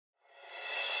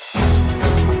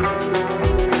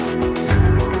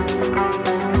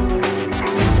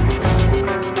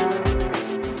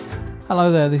Hello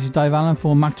there, this is Dave Allen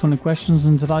for Mac 20 Questions,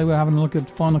 and today we're having a look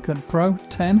at Final Cut Pro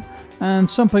 10. And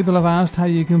some people have asked how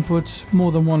you can put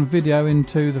more than one video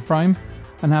into the frame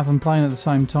and have them playing at the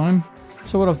same time.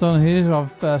 So what I've done here is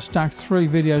I've stacked 3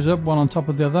 videos up, one on top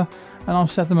of the other, and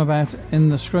I've set them about in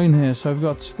the screen here. So we've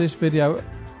got this video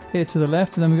here to the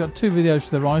left, and then we've got 2 videos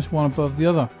to the right, one above the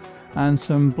other, and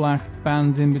some black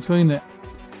bands in between it.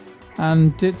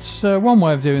 And it's one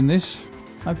way of doing this.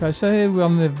 Okay, so here we're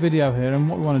on the video here, and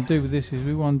what we want to do with this is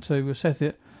we want to set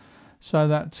it so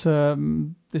that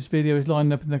this video is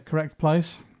lined up in the correct place.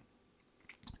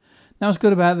 Now what's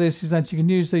good about this is that you can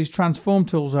use these transform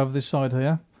tools over this side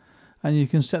here, and you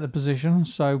can set the position.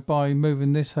 So by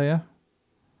moving this here,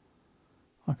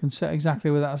 I can set exactly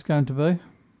where that's going to be.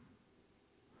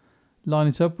 Line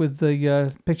it up with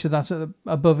the picture that's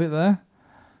above it there,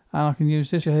 and I can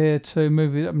use this here to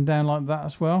move it up and down like that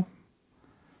as well.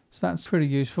 So that's pretty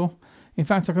useful. In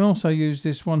fact, I can also use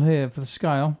this one here for the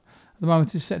scale. At the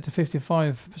moment it's set to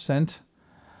 55%,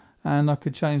 and I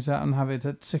could change that and have it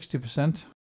at 60%.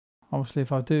 Obviously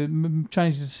if I do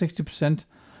change it to 60%,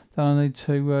 then I need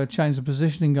to change the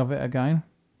positioning of it again.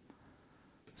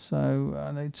 So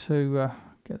I need to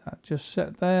get that just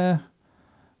set there,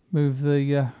 move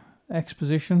the X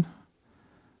position,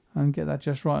 and get that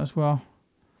just right as well.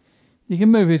 You can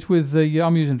move it with the,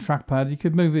 I'm using trackpad, you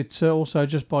could move it also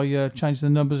just by changing the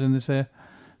numbers in this here.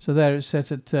 So there it's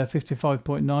set at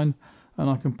 55.9, and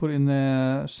I can put in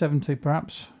there 70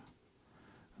 perhaps,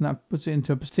 and that puts it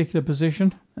into a particular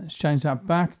position. Let's change that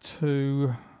back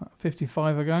to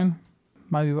 55 again.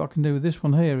 Maybe what I can do with this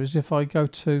one here is if I go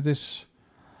to this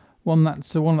one,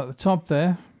 that's the one at the top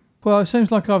there. Well, it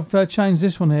seems like I've changed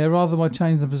this one here. Rather than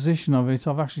change the position of it,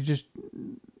 I've actually just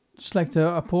selected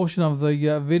a portion of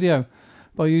the video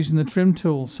by using the trim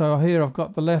tool. So here I've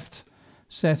got the left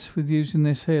set with using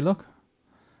this here, look.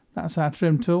 That's our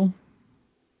trim tool.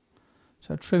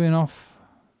 So trimming off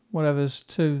whatever's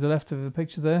to the left of the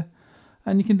picture there.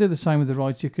 And you can do the same with the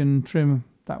right, you can trim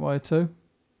that way too.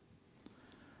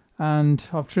 And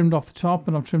I've trimmed off the top,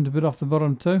 and I've trimmed a bit off the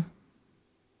bottom too.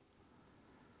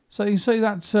 So you can see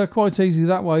that's quite easy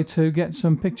that way to get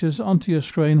some pictures onto your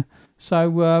screen.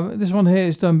 So this one here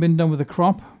is been done with a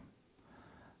crop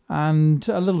and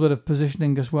a little bit of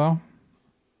positioning as well.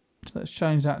 So let's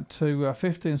change that to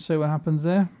 50 and see what happens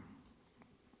there.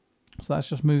 So that's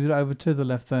just moved it over to the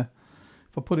left there.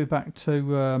 If I put it back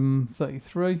to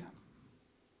 33,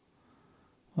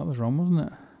 that was wrong, wasn't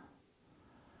it?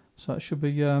 So it should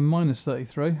be minus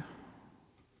 33.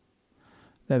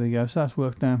 There we go, so that's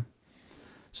worked now.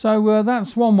 So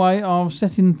that's one way of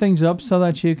setting things up so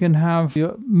that you can have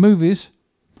your movies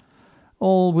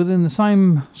all within the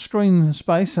same screen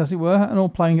space, as it were, and all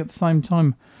playing at the same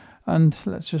time. And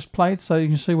let's just play it so you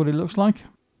can see what it looks like.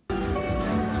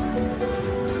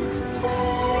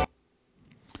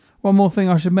 One more thing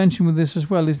I should mention with this as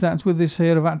well is that with this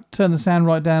here, I've had to turn the sound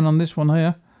right down on this one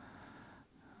here,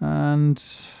 and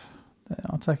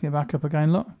I'll take it back up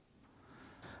again, look.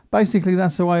 Basically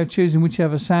that's the way of choosing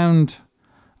whichever sound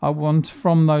I want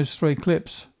from those 3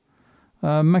 clips.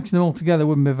 Mixing them all together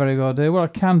wouldn't be a very good idea. What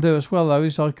I can do as well though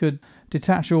is I could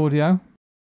detach audio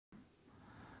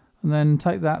and then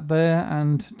take that there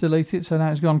and delete it, so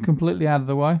now it's gone completely out of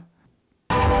the way.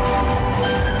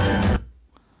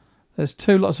 There's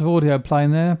 2 lots of audio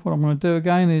playing there. What I'm going to do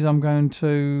again is I'm going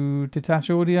to detach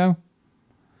audio.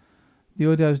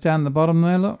 The audio's down at the bottom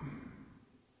there, look,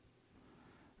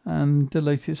 and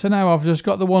delete it. So now I've just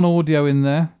got the one audio in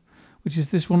there, which is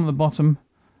this one at the bottom.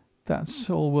 That's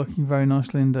all working very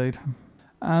nicely indeed.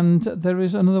 And there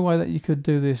is another way that you could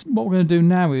do this. What we're going to do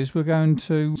now is we're going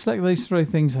to select these 3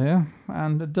 things here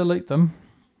and delete them.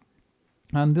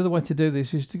 And the other way to do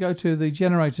this is to go to the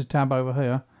Generators tab over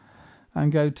here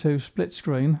and go to Split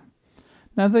Screen.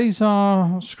 Now these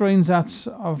are screens that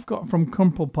I've got from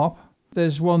CrumplePop.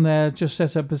 There's one there just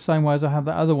set up the same way as I have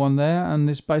that other one there, and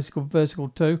this basic vertical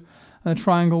 2 and a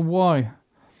triangle Y.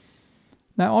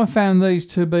 Now I found these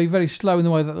to be very slow in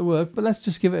the way that they work, but let's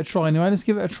just give it a try anyway. Let's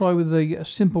give it a try with the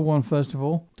simple one first of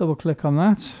all. Double click on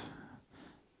that.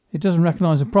 It doesn't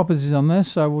recognise the properties on there,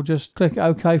 so we'll just click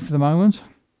OK for the moment.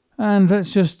 And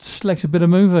let's just select a bit of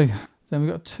movie. Then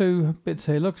we've got 2 bits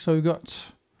here, look. So we've got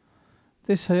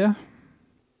this here.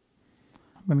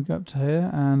 I'm going to go up to here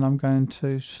and I'm going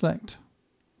to select.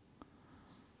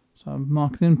 So I'm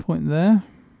marking in point there.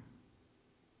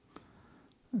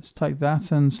 Let's take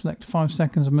that and select 5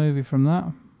 seconds of movie from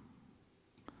that.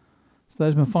 So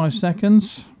there's my 5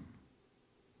 seconds.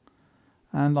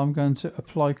 And I'm going to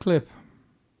apply clip.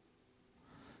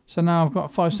 So now I've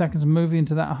got 5 seconds of movie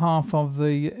into that half of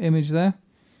the image there.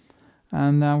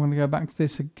 And now I'm going to go back to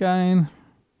this again.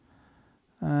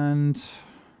 and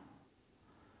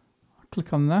I'll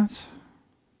click on that.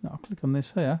 No, I'll click on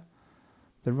this here,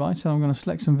 the right, and I'm going to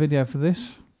select some video for this.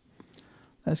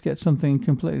 Let's get something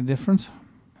completely different.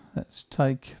 Let's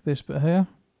take this bit here.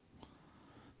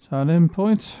 So an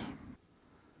endpoint.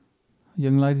 A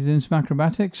young lady doing some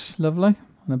acrobatics, lovely,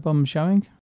 and a bum showing.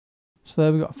 So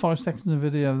there we've got 5 seconds of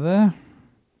video there.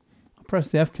 I press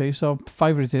the F key, so I've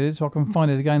favorited it so I can find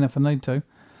it again if I need to. And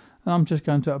I'm just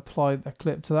going to apply the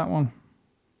clip to that one.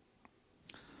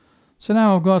 So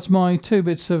now I've got my 2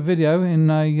 bits of video in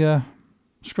a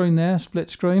screen there, split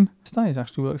screen. Today has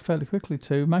actually worked fairly quickly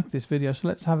to make this video, so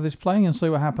let's have this playing and see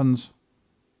what happens.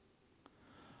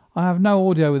 I have no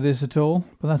audio with this at all,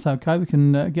 but that's okay. We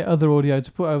can get other audio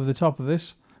to put over the top of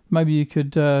this. Maybe you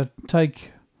could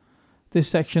take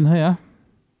this section here.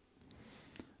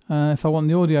 If I want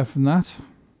the audio from that,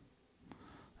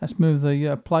 let's move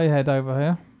the playhead over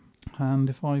here, and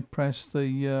if I press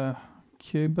the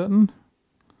Q button,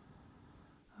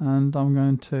 and I'm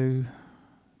going to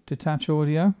detach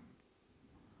audio,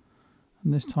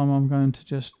 and this time I'm going to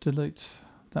just delete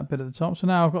that bit at the top. So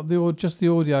now I've got just the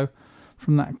audio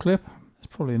from that clip.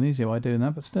 It's probably an easier way of doing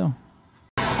that, but still.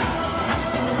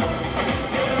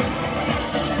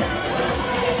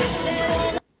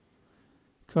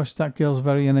 Gosh, that girl's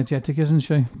very energetic, isn't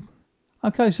she?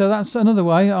 Okay, so that's another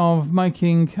way of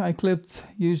making a clip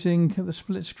using the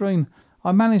split screen.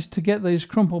 I managed to get these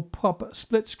CrumplePop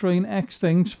split screen X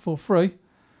things for free,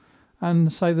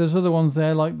 and say there's other ones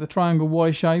there like the triangle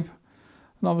Y shape,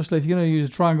 and obviously if you're going to use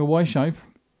a triangle Y shape,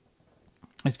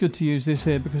 it's good to use this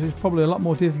here because it's probably a lot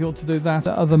more difficult to do that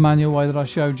the other manual way that I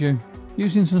showed you.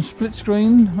 Using some split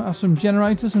screen, some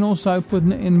generators, and also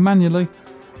putting it in manually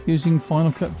using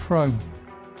Final Cut Pro.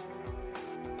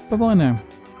 Bye bye now.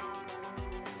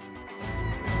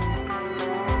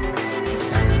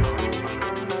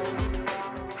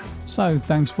 So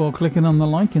thanks for clicking on the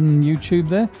like in YouTube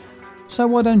there. So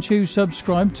why don't you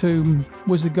subscribe to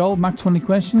Wizard Gold Mac 20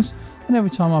 Questions, and every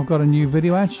time I've got a new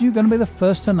video out, you're going to be the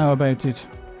first to know about it.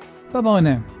 Bye bye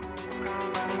now.